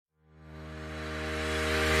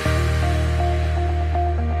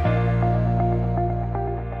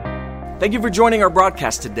Thank you for joining our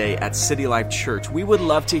broadcast today at City Life Church. We would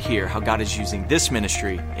love to hear how God is using this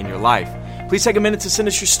ministry in your life. Please take a minute to send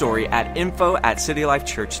us your story at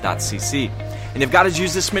info@citylifechurch.cc. And if God has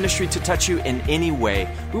used this ministry to touch you in any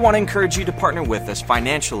way, we want to encourage you to partner with us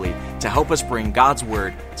financially to help us bring God's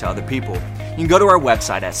word to other people. You can go to our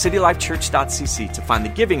website at citylifechurch.cc to find the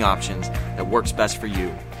giving options that works best for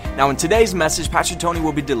you. Now, in today's message, Pastor Tony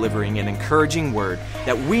will be delivering an encouraging word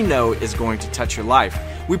that we know is going to touch your life.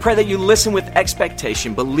 We pray that you listen with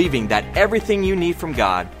expectation, believing that everything you need from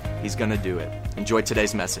God, He's going to do it. Enjoy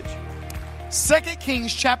today's message. 2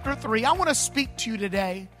 Kings chapter 3. I want to speak to you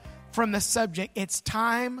today from the subject, it's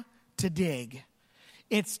time to dig.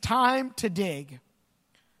 It's time to dig.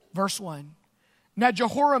 Verse 1. Now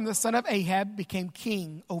Jehoram the son of Ahab became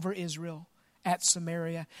king over Israel at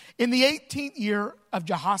Samaria in the 18th year of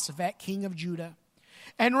Jehoshaphat, king of Judah,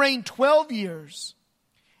 and reigned 12 years.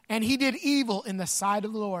 And he did evil in the sight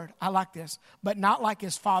of the Lord. I like this, but not like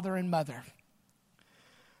his father and mother.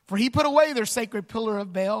 For he put away their sacred pillar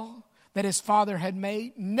of Baal that his father had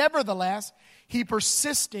made. Nevertheless, he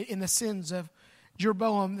persisted in the sins of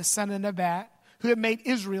Jeroboam the son of Nebat, who had made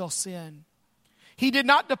Israel sin. He did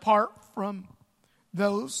not depart from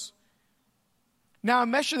those. Now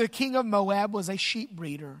Ameshah the king of Moab was a sheep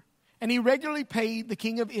breeder, and he regularly paid the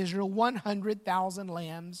king of Israel 100,000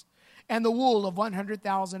 lambs and the wool of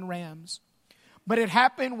 100,000 rams. But it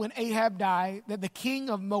happened when Ahab died that the king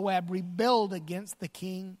of Moab rebelled against the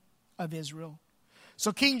king of Israel.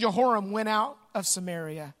 So King Jehoram went out of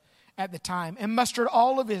Samaria at the time and mustered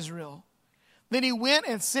all of Israel. Then he went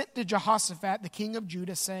and sent to Jehoshaphat, the king of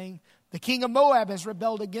Judah, saying, the king of Moab has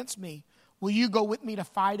rebelled against me. Will you go with me to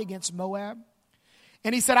fight against Moab?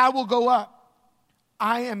 And he said, I will go up.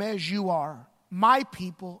 I am as you are, my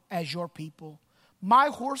people as your people, my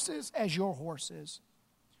horses as your horses.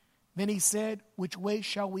 Then he said, which way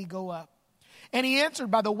shall we go up? And he answered,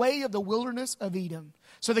 by the way of the wilderness of Edom.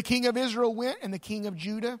 So the king of Israel went, and the king of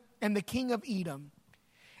Judah, and the king of Edom.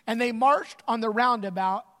 And they marched on the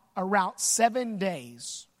roundabout a route 7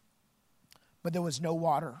 days. But there was no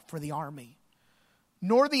water for the army,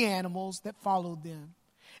 nor the animals that followed them.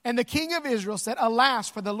 And the king of Israel said, alas,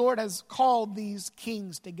 for the Lord has called these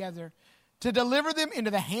kings together to deliver them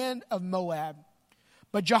into the hand of Moab.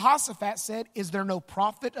 But Jehoshaphat said, is there no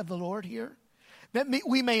prophet of the Lord here, that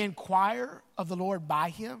we may inquire of the Lord by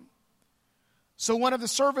him? So one of the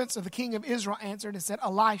servants of the king of Israel answered and said,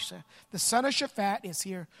 Elisha, the son of Shaphat, is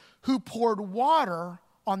here, who poured water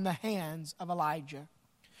on the hands of Elijah.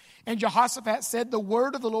 And Jehoshaphat said, the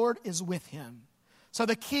word of the Lord is with him. So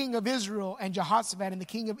the king of Israel and Jehoshaphat and the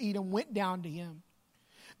king of Edom went down to him.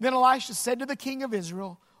 Then Elisha said to the king of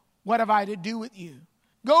Israel, what have I to do with you?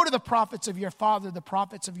 Go to the prophets of your father, the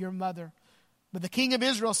prophets of your mother. But the king of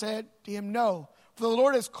Israel said to him, no, for the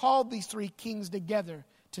Lord has called these 3 kings together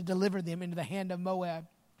to deliver them into the hand of Moab.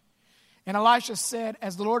 And Elisha said,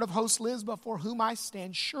 as the Lord of hosts lives before whom I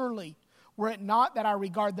stand, surely were it not that I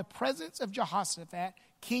regard the presence of Jehoshaphat,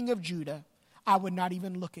 king of Judah, I would not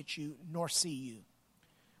even look at you nor see you.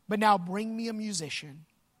 But now bring me a musician.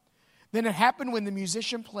 Then it happened when the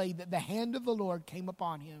musician played that the hand of the Lord came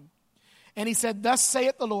upon him. And he said, thus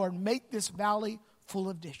saith the Lord, make this valley full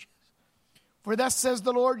of ditches. For thus says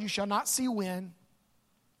the Lord, you shall not see wind,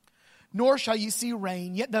 nor shall you see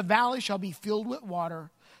rain, yet the valley shall be filled with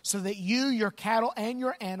water, so that you, your cattle, and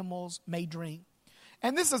your animals may drink.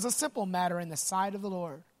 And this is a simple matter in the sight of the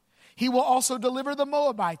Lord. He will also deliver the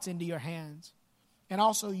Moabites into your hands. And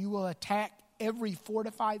also you will attack every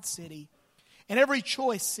fortified city and every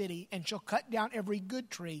choice city, and shall cut down every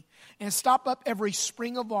good tree and stop up every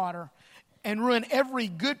spring of water and ruin every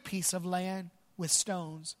good piece of land with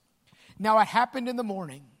stones. Now it happened in the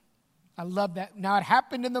morning. I love that. Now it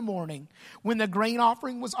happened in the morning when the grain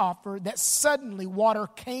offering was offered that suddenly water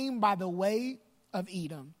came by the way of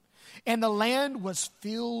Edom, and the land was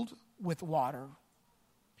filled with water.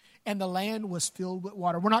 And the land was filled with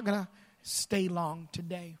water. We're not going to stay long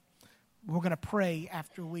today. We're going to pray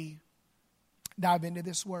after we dive into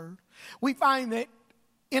this word. We find that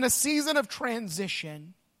in a season of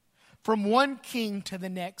transition from one king to the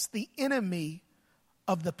next, the enemy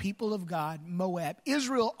of the people of God, Moab,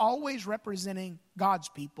 Israel always representing God's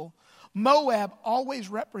people, Moab always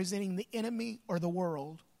representing the enemy or the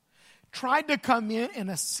world, tried to come in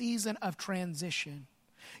a season of transition.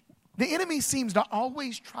 The enemy seems to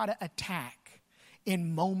always try to attack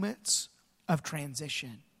in moments of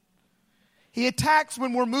transition. He attacks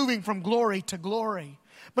when we're moving from glory to glory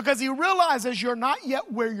because he realizes you're not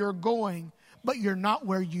yet where you're going, but you're not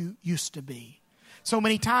where you used to be. So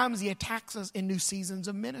many times he attacks us in new seasons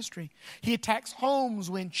of ministry. He attacks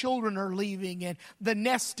homes when children are leaving and the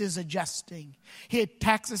nest is adjusting. He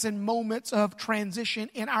attacks us in moments of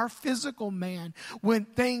transition in our physical man when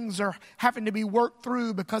things are having to be worked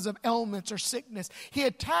through because of ailments or sickness. He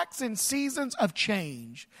attacks in seasons of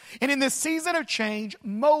change. And in this season of change,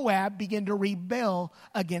 Moab began to rebel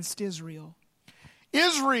against Israel.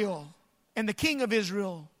 Israel and the king of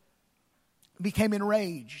Israel became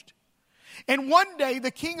enraged. And one day the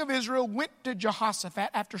king of Israel went to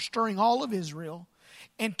Jehoshaphat after stirring all of Israel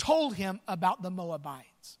and told him about the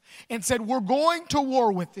Moabites and said, we're going to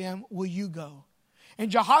war with them. Will you go? And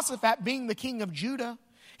Jehoshaphat, being the king of Judah,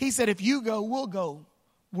 he said, if you go, we'll go.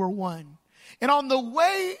 We're one. And on the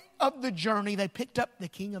way of the journey, they picked up the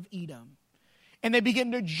king of Edom. And they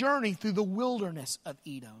began to journey through the wilderness of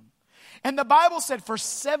Edom. And the Bible said for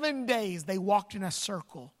 7 days they walked in a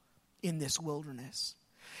circle in this wilderness.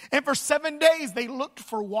 And for 7 days they looked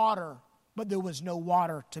for water, but there was no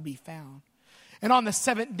water to be found. And on the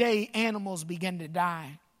 7th day, animals began to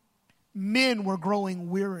die. Men were growing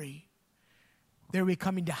weary. They were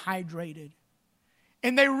becoming dehydrated.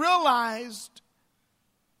 And they realized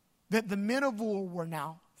that the men of war were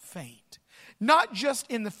now faint. Not just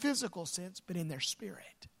in the physical sense, but in their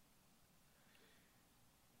spirit.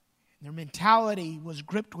 Their mentality was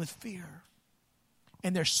gripped with fear.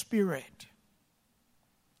 And their spirit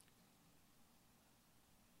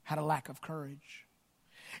had a lack of courage.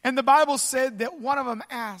 And the Bible said that one of them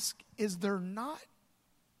asked, is there not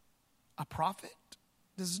a prophet?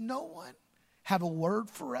 Does no one have a word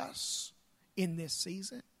for us in this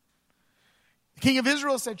season? The king of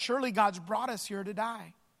Israel said, surely God's brought us here to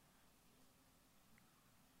die.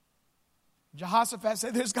 Jehoshaphat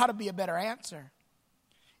said, there's got to be a better answer.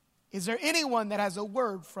 Is there anyone that has a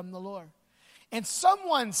word from the Lord? And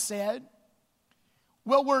someone said,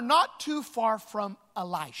 well, we're not too far from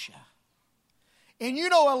Elisha. And you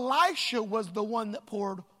know, Elisha was the one that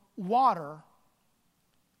poured water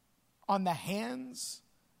on the hands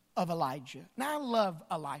of Elijah. Now, I love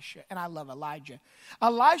Elisha and I love Elijah.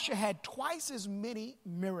 Elisha had twice as many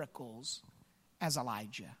miracles as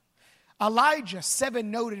Elijah. Elijah, 7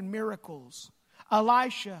 noted miracles.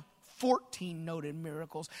 Elisha, 14 noted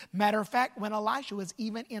miracles. Matter of fact, when Elisha was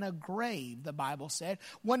even in a grave, the Bible said,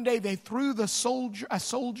 one day they threw a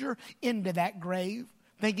soldier into that grave,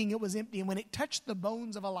 thinking it was empty. And when it touched the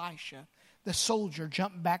bones of Elisha, the soldier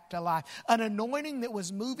jumped back to life. An anointing that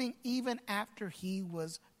was moving even after he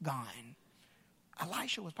was gone.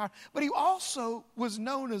 Elisha was powerful. But he also was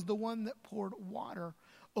known as the one that poured water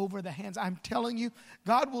over the hands. I'm telling you,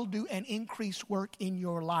 God will do an increased work in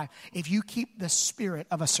your life if you keep the spirit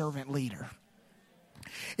of a servant leader.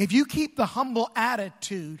 If you keep the humble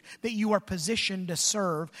attitude that you are positioned to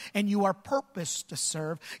serve and you are purposed to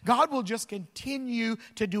serve, God will just continue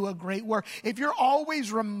to do a great work. If you're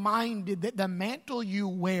always reminded that the mantle you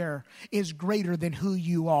wear is greater than who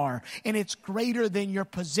you are, and it's greater than your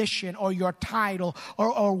position or your title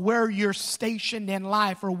or where you're stationed in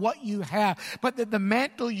life or what you have, but that the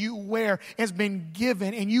mantle you wear has been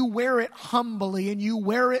given and you wear it humbly and you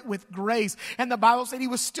wear it with grace. And the Bible said he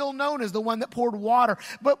was still known as the one that poured water.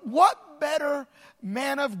 But what better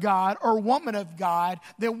man of God or woman of God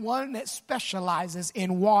than one that specializes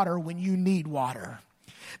in water when you need water?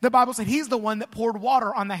 The Bible said he's the one that poured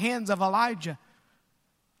water on the hands of Elijah.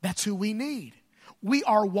 That's who we need. We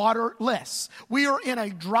are waterless. We are in a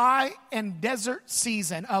dry and desert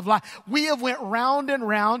season of life. We have went round and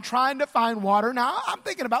round trying to find water. Now, I'm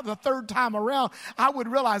thinking about the third time around, I would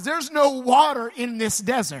realize there's no water in this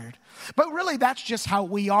desert. But really, that's just how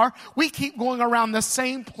we are. We keep going around the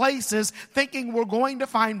same places thinking we're going to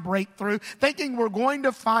find breakthrough, thinking we're going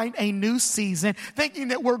to find a new season, thinking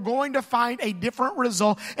that we're going to find a different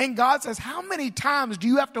result. And God says, how many times do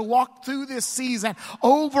you have to walk through this season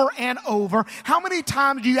over and over? How many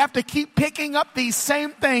times do you have to keep picking up these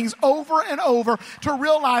same things over and over to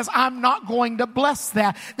realize I'm not going to bless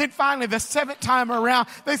that? Then finally, the 7th time around,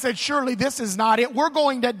 they said, surely this is not it. We're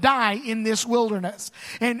going to die in this wilderness.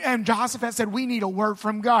 And Jehoshaphat said, we need a word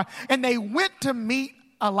from God. And they went to meet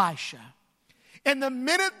Elisha. And the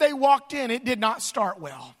minute they walked in, it did not start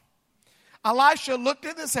well. Elisha looked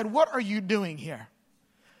at them and said, what are you doing here?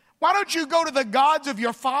 Why don't you go to the gods of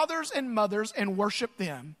your fathers and mothers and worship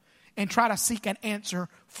them and try to seek an answer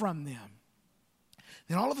from them?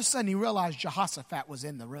 Then all of a sudden he realized Jehoshaphat was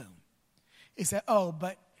in the room. He said, oh,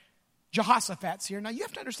 but Jehoshaphat's here. Now you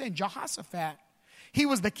have to understand, Jehoshaphat, he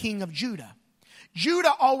was the king of Judah.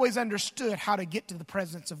 Judah always understood how to get to the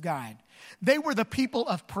presence of God. They were the people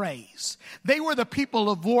of praise. They were the people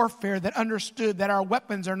of warfare that understood that our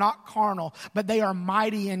weapons are not carnal, but they are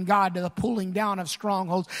mighty in God to the pulling down of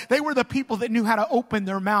strongholds. They were the people that knew how to open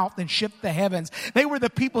their mouth and shift the heavens. They were the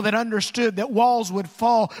people that understood that walls would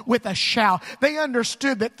fall with a shout. They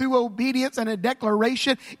understood that through obedience and a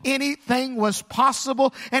declaration, anything was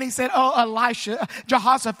possible. And he said, oh, Elisha,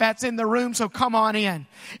 Jehoshaphat's in the room, so come on in.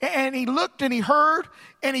 And he looked and he heard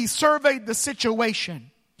and he surveyed the situation.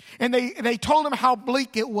 And they told him how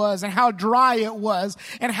bleak it was and how dry it was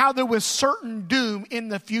and how there was certain doom in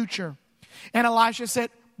the future. And Elisha said,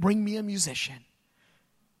 bring me a musician.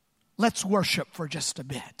 Let's worship for just a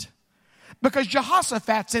bit. Because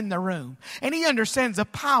Jehoshaphat's in the room and he understands the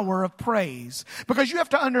power of praise. Because you have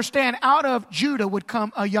to understand, out of Judah would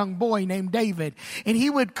come a young boy named David, and he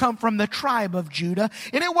would come from the tribe of Judah.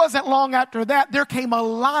 And it wasn't long after that, there came a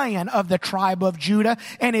lion of the tribe of Judah,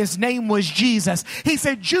 and his name was Jesus. He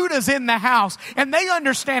said, Judah's in the house, and they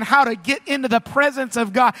understand how to get into the presence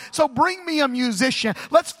of God. So bring me a musician.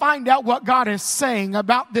 Let's find out what God is saying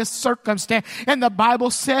about this circumstance. And the Bible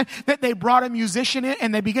said that they brought a musician in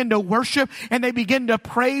and they began to worship and they begin to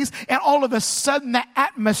praise, and all of a sudden the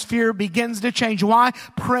atmosphere begins to change. Why?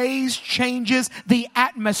 Praise changes the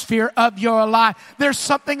atmosphere of your life. There's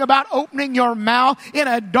something about opening your mouth in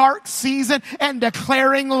a dark season and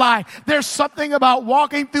declaring life. There's something about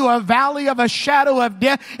walking through a valley of a shadow of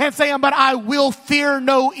death and saying, but I will fear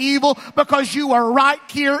no evil because you are right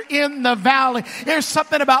here in the valley. There's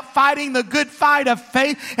something about fighting the good fight of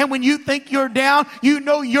faith, and when you think you're down, you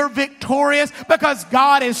know you're victorious because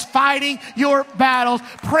God is fighting your battles.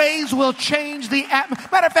 Praise will change the atmosphere.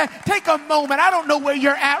 Matter of fact, take a moment. I don't know where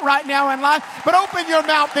you're at right now in life, but open your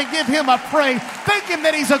mouth and give him a praise. Thank him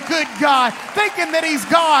that he's a good God. Thank him that he's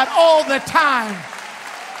God all the time.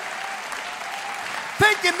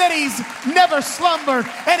 Thank him that he's never slumbered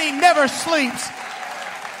and he never sleeps.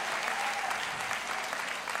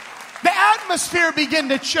 The atmosphere began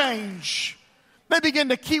to change. They began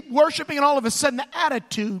to keep worshiping, and all of a sudden the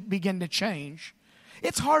attitude began to change.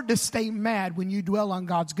 It's hard to stay mad when you dwell on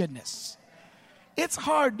God's goodness. It's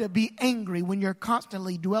hard to be angry when you're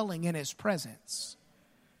constantly dwelling in his presence.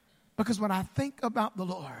 Because when I think about the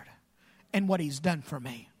Lord and what he's done for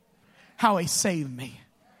me, how he saved me,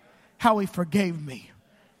 how he forgave me,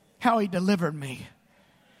 how he delivered me,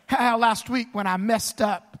 how last week when I messed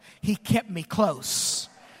up, he kept me close.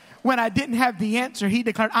 When I didn't have the answer, he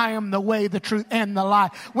declared, I am the way, the truth, and the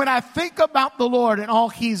life. When I think about the Lord and all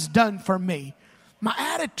he's done for me, my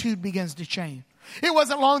attitude begins to change. It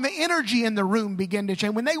wasn't long, the energy in the room began to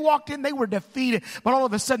change. When they walked in, they were defeated. But all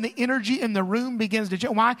of a sudden, the energy in the room begins to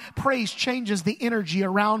change. Why? Praise changes the energy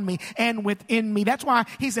around me and within me. That's why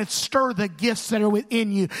he said, stir the gifts that are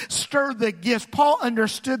within you. Stir the gifts. Paul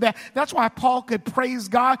understood that. That's why Paul could praise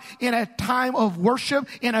God in a time of worship,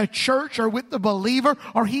 in a church or with the believer,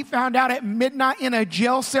 or he found out at midnight in a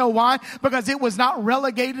jail cell. Why? Because it was not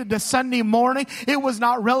relegated to Sunday morning. It was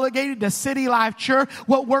not relegated to City Life Church.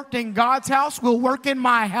 What worked in God's house will work in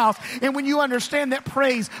my house. And when you understand that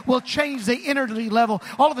praise will change the energy level,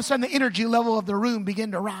 all of a sudden the energy level of the room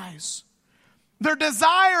begin to rise. Their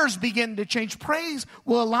desires begin to change. Praise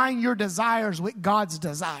will align your desires with God's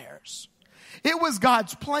desires. It was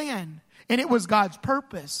God's plan and it was God's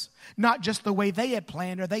purpose, not just the way they had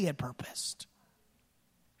planned or they had purposed.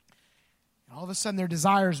 And all of a sudden their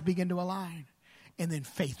desires begin to align, and then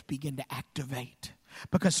faith begin to activate.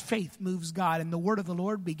 Because faith moves God, and the word of the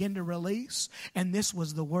Lord began to release, and this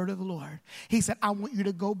was the word of the Lord. He said, I want you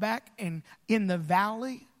to go back and in the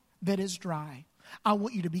valley that is dry, I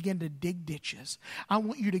want you to begin to dig ditches. I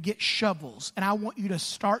want you to get shovels, and I want you to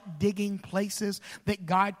start digging places that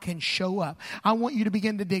God can show up. I want you to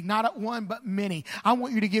begin to dig, not at one, but many. I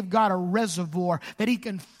want you to give God a reservoir that he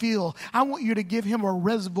can fill. I want you to give him a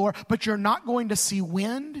reservoir, but you're not going to see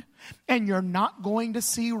wind. And you're not going to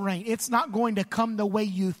see rain. It's not going to come the way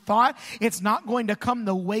you thought. It's not going to come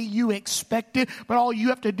the way you expected. But all you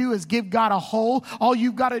have to do is give God a hole. All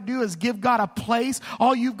you've got to do is give God a place.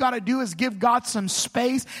 All you've got to do is give God some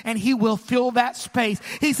space, and he will fill that space.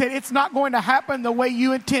 He said it's not going to happen the way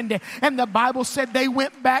you intended. And the Bible said they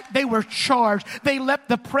went back. They were charged. They left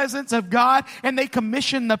the presence of God, and they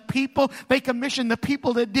commissioned the people. They commissioned the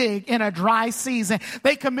people to dig in a dry season.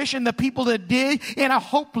 They commissioned the people to dig in a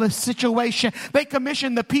hopeless hopeless situation. They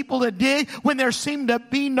commissioned the people to dig when there seemed to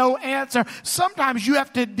be no answer. Sometimes you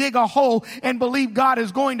have to dig a hole and believe God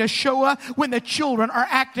is going to show up when the children are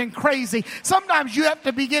acting crazy. Sometimes you have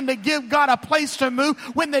to begin to give God a place to move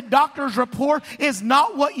when the doctor's report is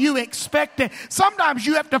not what you expected. Sometimes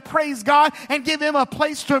you have to praise God and give him a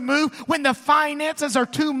place to move when the finances are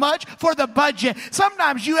too much for the budget.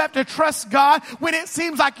 Sometimes you have to trust God when it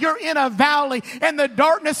seems like you're in a valley and the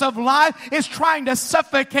darkness of life is trying to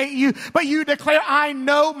suffocate you. But you declare, I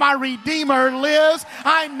know my Redeemer lives.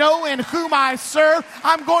 I know in whom I serve.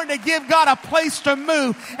 I'm going to give God a place to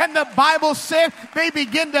move. And the Bible said they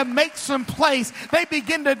begin to make some place. They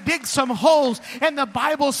begin to dig some holes. And the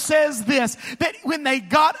Bible says this, that when they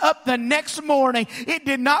got up the next morning, it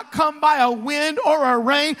did not come by a wind or a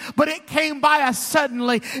rain, but it came by a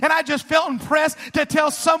suddenly. And I just felt impressed to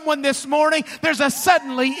tell someone this morning, there's a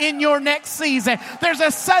suddenly in your next season. There's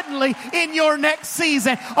a suddenly in your next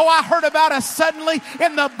season. Oh, I heard about a suddenly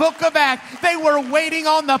in the book of Acts. They were waiting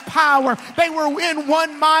on the power. They were in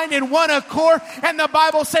one mind and one accord. And the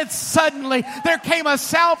Bible said suddenly there came a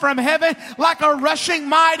sound from heaven like a rushing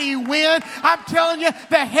mighty wind. I'm telling you,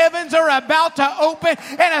 the heavens are about to open,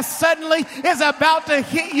 and a suddenly is about to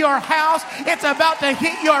hit your house. It's about to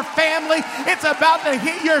hit your family. It's about to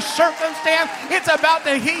hit your circumstance. It's about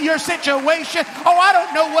to hit your situation. Oh, I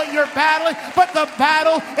don't know what you're battling, but the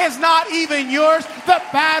battle is not even yours. The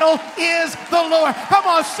battle is the Lord. Come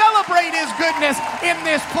on, celebrate his goodness in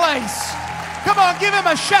this place. Come on, give him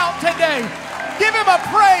a shout today. Give him a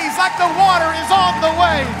praise like the water is on the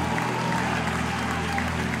way.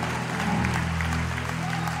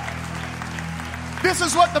 This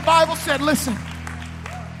is what the Bible said. Listen.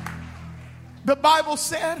 The Bible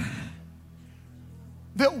said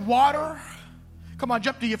that water, come on,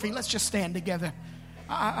 jump to your feet. Let's just stand together.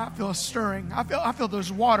 I feel a stirring. I feel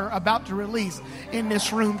there's water about to release in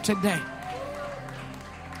this room today.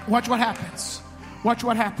 Watch what happens. Watch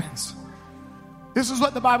what happens. This is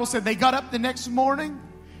what the Bible said. They got up the next morning,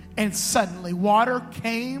 and suddenly water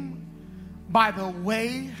came by the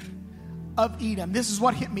way of Edom. This is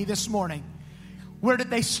what hit me this morning. Where did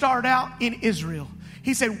they start out? In Israel.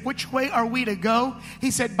 He said, which way are we to go? He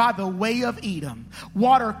said, by the way of Edom.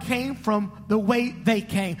 Water came from the way they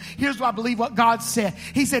came. Here's what I believe what God said.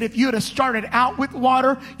 He said, if you would have started out with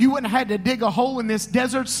water, you wouldn't have had to dig a hole in this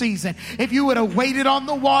desert season. If you would have waited on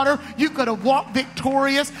the water, you could have walked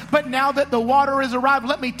victorious. But now that the water has arrived,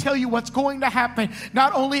 let me tell you what's going to happen.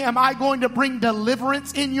 Not only am I going to bring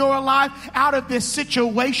deliverance in your life out of this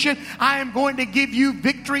situation, I am going to give you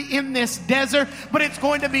victory in this desert, but it's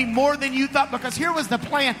going to be more than you thought, because here was the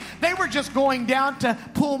plan. They were just going down to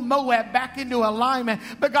pull Moab back into alignment.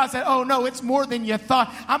 But God said, oh no, it's more than you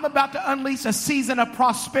thought. I'm about to unleash a season of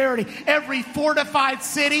prosperity. Every fortified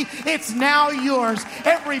city, it's now yours.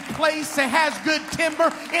 Every place that has good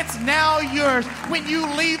timber, it's now yours. When you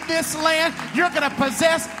leave this land, you're going to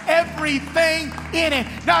possess everything in it.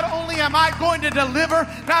 Not only am I going to deliver,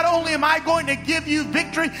 not only am I going to give you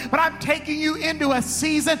victory, but I'm taking you into a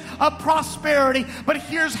season of prosperity. But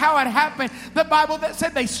here's how it happened. The Bible that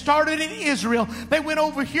said they started in Israel. They went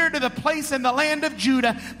over here to the place in the land of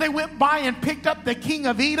Judah. They went by and picked up the king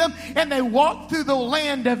of Edom, and they walked through the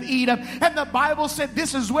land of Edom. And the Bible said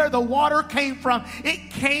this is where the water came from.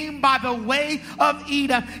 It came by the way of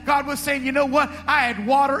Edom. God was saying, you know what? I had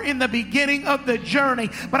water in the beginning of the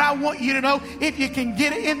journey, but I want you to know, if you can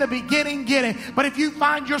get it in the beginning, get it. But if you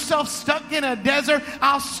find yourself stuck in a desert,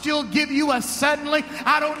 I'll still give you a suddenly.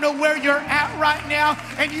 I don't know where you're at right now,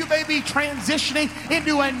 and you may be transitioning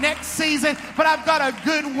into a next season, but I've got a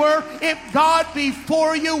good word. If God be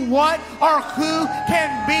for you, what or who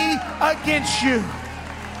can be against you?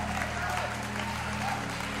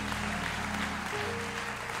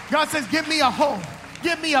 God says, give me a home.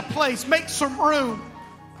 Give me a place. Make some room.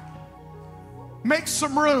 Make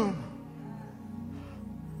some room.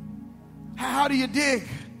 How do you dig?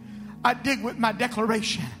 I dig with my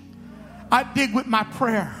declaration. I dig with my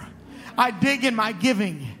prayer. I dig in my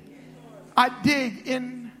giving. I dig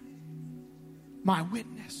in my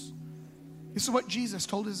witness. This is what Jesus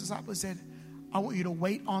told his disciples. He said, I want you to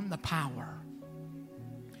wait on the power.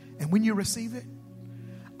 And when you receive it,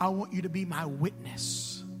 I want you to be my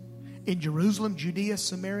witness in Jerusalem, Judea,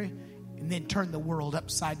 Samaria, and then turn the world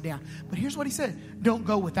upside down. But here's what he said. Don't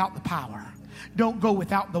go without the power. Don't go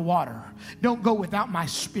without the water. Don't go without my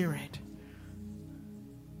spirit.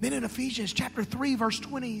 Then in Ephesians chapter 3, verse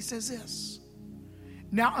 20, he says this.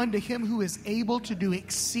 Now unto him who is able to do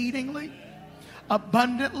exceedingly,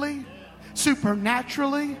 abundantly,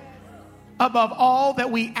 supernaturally, above all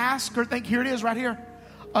that we ask or think. Here it is right here.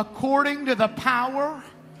 According to the power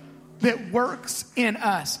that works in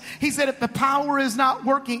us. He said, if the power is not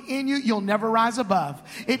working in you, you'll never rise above.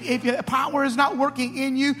 If the power is not working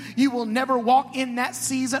in you, you will never walk in that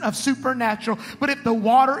season of supernatural. But if the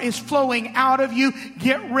water is flowing out of you,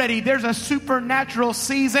 get ready. There's a supernatural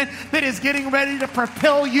season that is getting ready to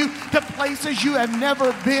propel you to places you have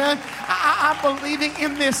never been. I'm believing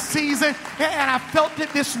in this season, and I felt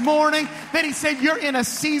it this morning that he said, you're in a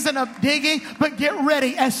season of digging, but get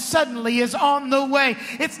ready, as suddenly is on the way.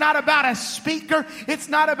 It's not about a speaker. It's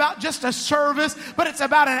not about just a service, but it's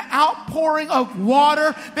about an outpouring of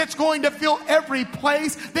water that's going to fill every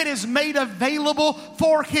place that is made available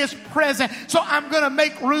for his presence. So I'm going to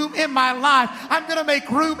make room in my life. I'm going to make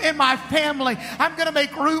room in my family. I'm going to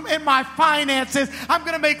make room in my finances. I'm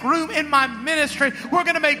going to make room in my ministry. We're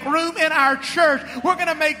going to make room in our church. We're going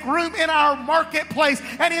to make room in our marketplace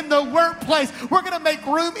and in the workplace. We're going to make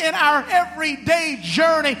room in our everyday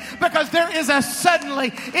journey, because there is a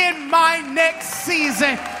suddenly in my next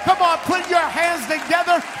season. Come on, put your hands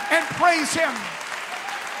together and praise him.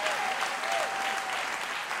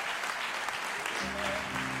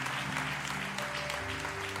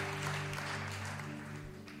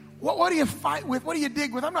 What do you fight with? What do you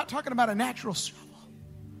dig with? I'm not talking about a natural struggle.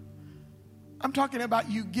 I'm talking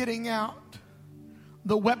about you getting out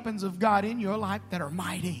the weapons of God in your life that are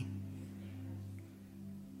mighty.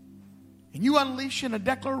 And you unleashing a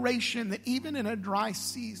declaration that even in a dry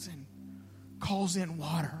season calls in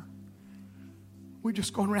water. We're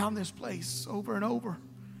just going around this place over and over.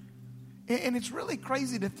 And it's really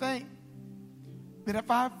crazy to think that if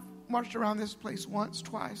I've marched around this place once,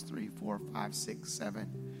 twice, 3, 4, 5, 6,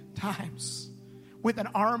 7 times with an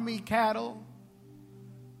army, cattle,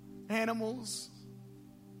 animals,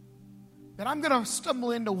 that I'm going to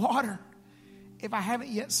stumble into water if I haven't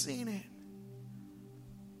yet seen it.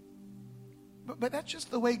 But that's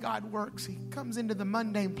just the way God works. He comes into the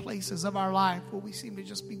mundane places of our life where we seem to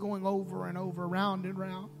just be going over and over, round and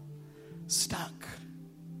round, stuck.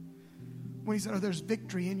 When he said, there's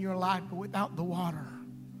victory in your life, but without the water,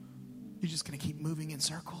 you're just going to keep moving in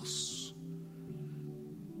circles.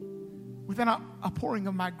 Without a pouring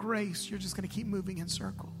of my grace, you're just going to keep moving in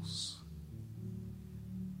circles.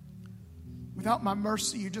 Without my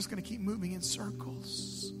mercy, you're just going to keep moving in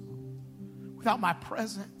circles. Without my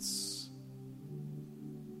presence,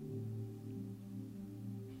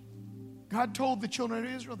 God told the children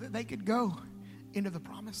of Israel that they could go into the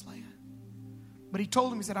promised land. But he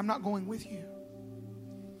told them, he said, I'm not going with you.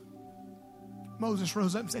 Moses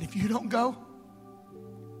rose up and said, if you don't go,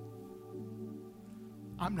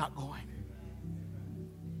 I'm not going.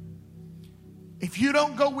 If you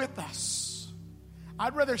don't go with us,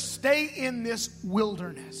 I'd rather stay in this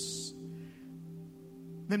wilderness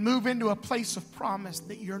than move into a place of promise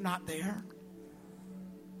that you're not there.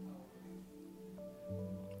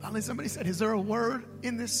 Finally, somebody said, is there a word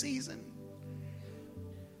in this season?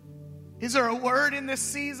 Is there a word in this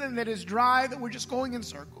season that is dry, that we're just going in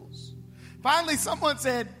circles? Finally, someone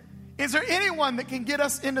said, is there anyone that can get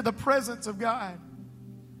us into the presence of God?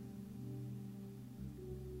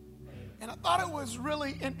 And I thought it was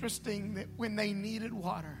really interesting that when they needed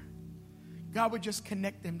water, God would just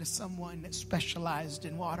connect them to someone that specialized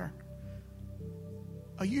in water.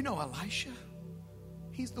 Oh, you know Elisha?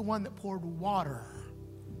 He's the one that poured water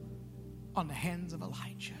on the hands of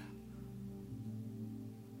Elijah.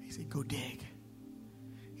 He said, go dig.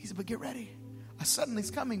 He said, but get ready. A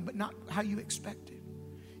suddenly's coming, but not how you expected.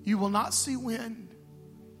 You will not see wind,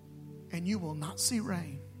 and you will not see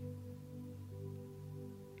rain.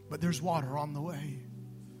 But there's water on the way.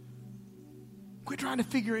 Quit trying to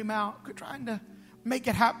figure him out. Quit trying to make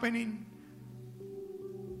it happen in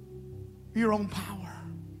your own power.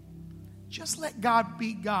 Just let God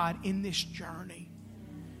be God in this journey.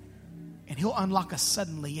 And he'll unlock us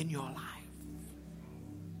suddenly in your life.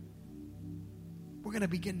 We're going to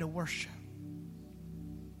begin to worship.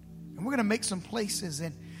 And we're going to make some places.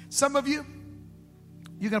 And some of you,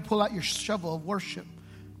 you're going to pull out your shovel of worship.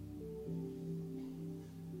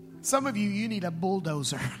 Some of you, you need a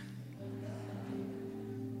bulldozer.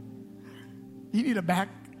 You need a back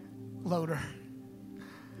loader.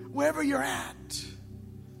 Wherever you're at.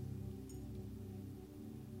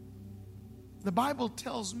 The Bible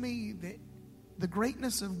tells me that the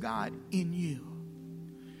greatness of God in you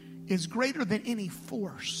is greater than any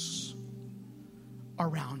force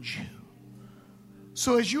around you.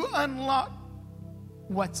 So as you unlock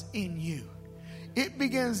what's in you, it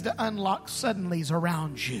begins to unlock suddenlies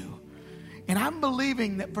around you. And I'm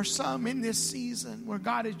believing that for some in this season where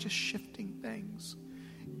God is just shifting things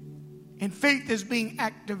and faith is being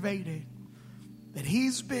activated, that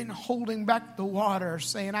he's been holding back the water,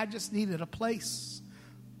 saying, I just needed a place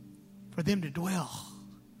for them to dwell.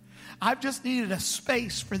 I've just needed a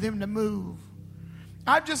space for them to move.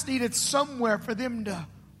 I've just needed somewhere for them to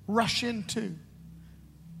rush into.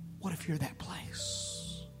 What if you're that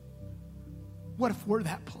place? What if we're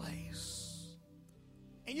that place?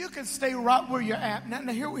 And you can stay right where you're at.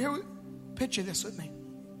 Now here, picture this with me.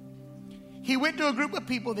 He went to a group of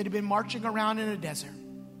people that had been marching around in a desert.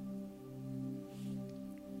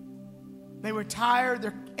 They were tired.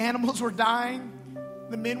 Their animals were dying.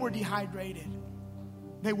 The men were dehydrated.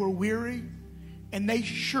 They were weary. And they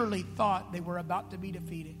surely thought they were about to be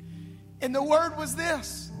defeated. And the word was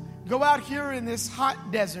this: go out here in this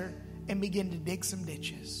hot desert and begin to dig some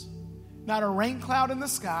ditches. Not a rain cloud in the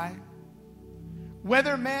sky.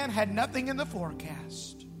 Weatherman had nothing in the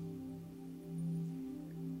forecast.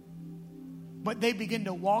 But they begin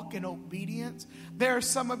to walk in obedience. There are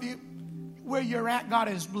some of you, where you're at, God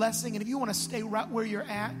is blessing. And if you want to stay right where you're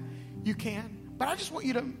at, you can. But I just want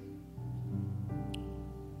you to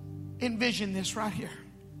envision this right here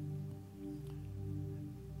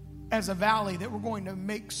as a valley that we're going to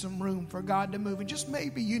make some room for God to move. And just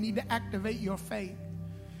maybe you need to activate your faith.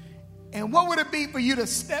 And what would it be for you to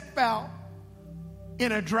step out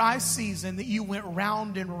in a dry season that you went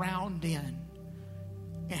round and round in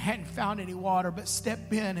and hadn't found any water, but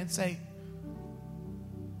step in and say,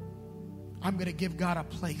 I'm going to give God a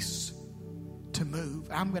place to move.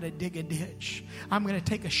 I'm going to dig a ditch. I'm going to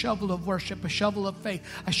take a shovel of worship, a shovel of faith,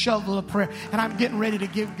 a shovel of prayer, and I'm getting ready to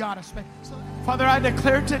give God a space. So, Father, I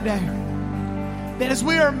declare today that as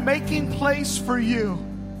we are making place for you,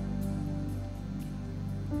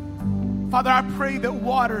 Father, I pray that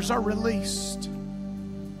waters are released.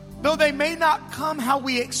 Though they may not come how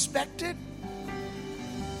we expected,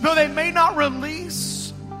 though they may not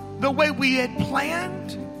release the way we had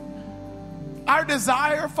planned, our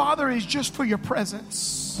desire, Father, is just for your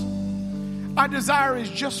presence. Our desire is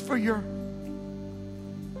just for your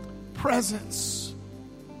presence.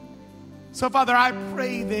 So, Father, I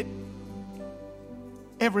pray that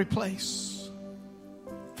every place,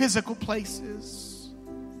 physical places,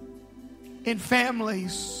 in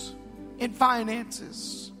families, in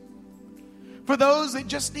finances, for those that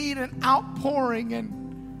just need an outpouring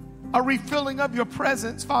and a refilling of your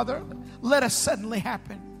presence, Father, let us suddenly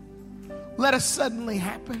happen. Let us suddenly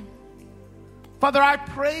happen. Father, I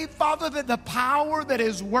pray, Father, that the power that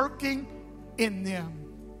is working in them,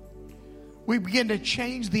 we begin to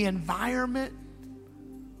change the environment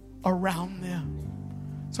around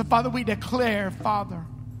them. So, Father, we declare, Father,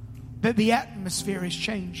 that the atmosphere is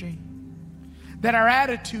changing, that our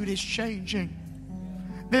attitude is changing,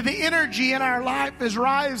 that the energy in our life is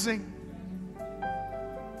rising,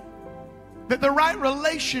 that the right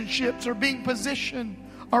relationships are being positioned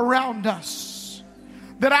around us,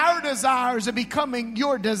 that our desires are becoming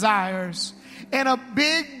your desires, and a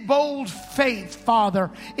big, bold faith, Father,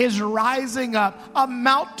 is rising up, a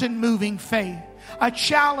mountain-moving faith, a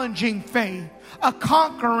challenging faith, a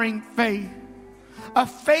conquering faith, a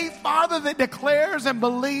faith, Father, that declares and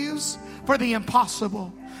believes for the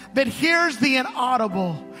impossible, that hears the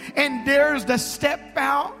inaudible and dares to step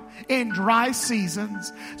out in dry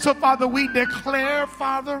seasons. So, Father, we declare,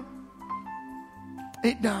 Father,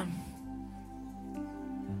 it done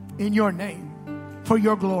in your name, for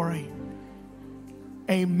your glory.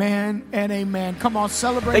 Amen and amen. Come on,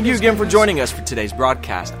 celebrate. Thank you again for joining us for today's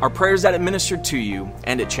broadcast. Our prayer is that it ministered to you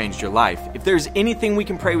and it changed your life. If there's anything we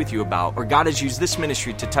can pray with you about, or God has used this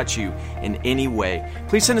ministry to touch you in any way,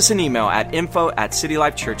 please send us an email at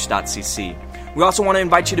info@citylifechurch.cc. We also want to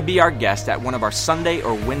invite you to be our guest at one of our Sunday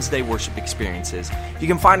or Wednesday worship experiences. You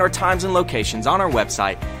can find our times and locations on our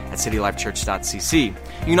website at citylifechurch.cc. You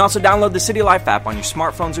can also download the City Life app on your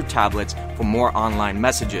smartphones or tablets for more online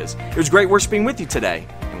messages. It was great worshiping with you today,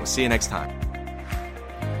 and we'll see you next time.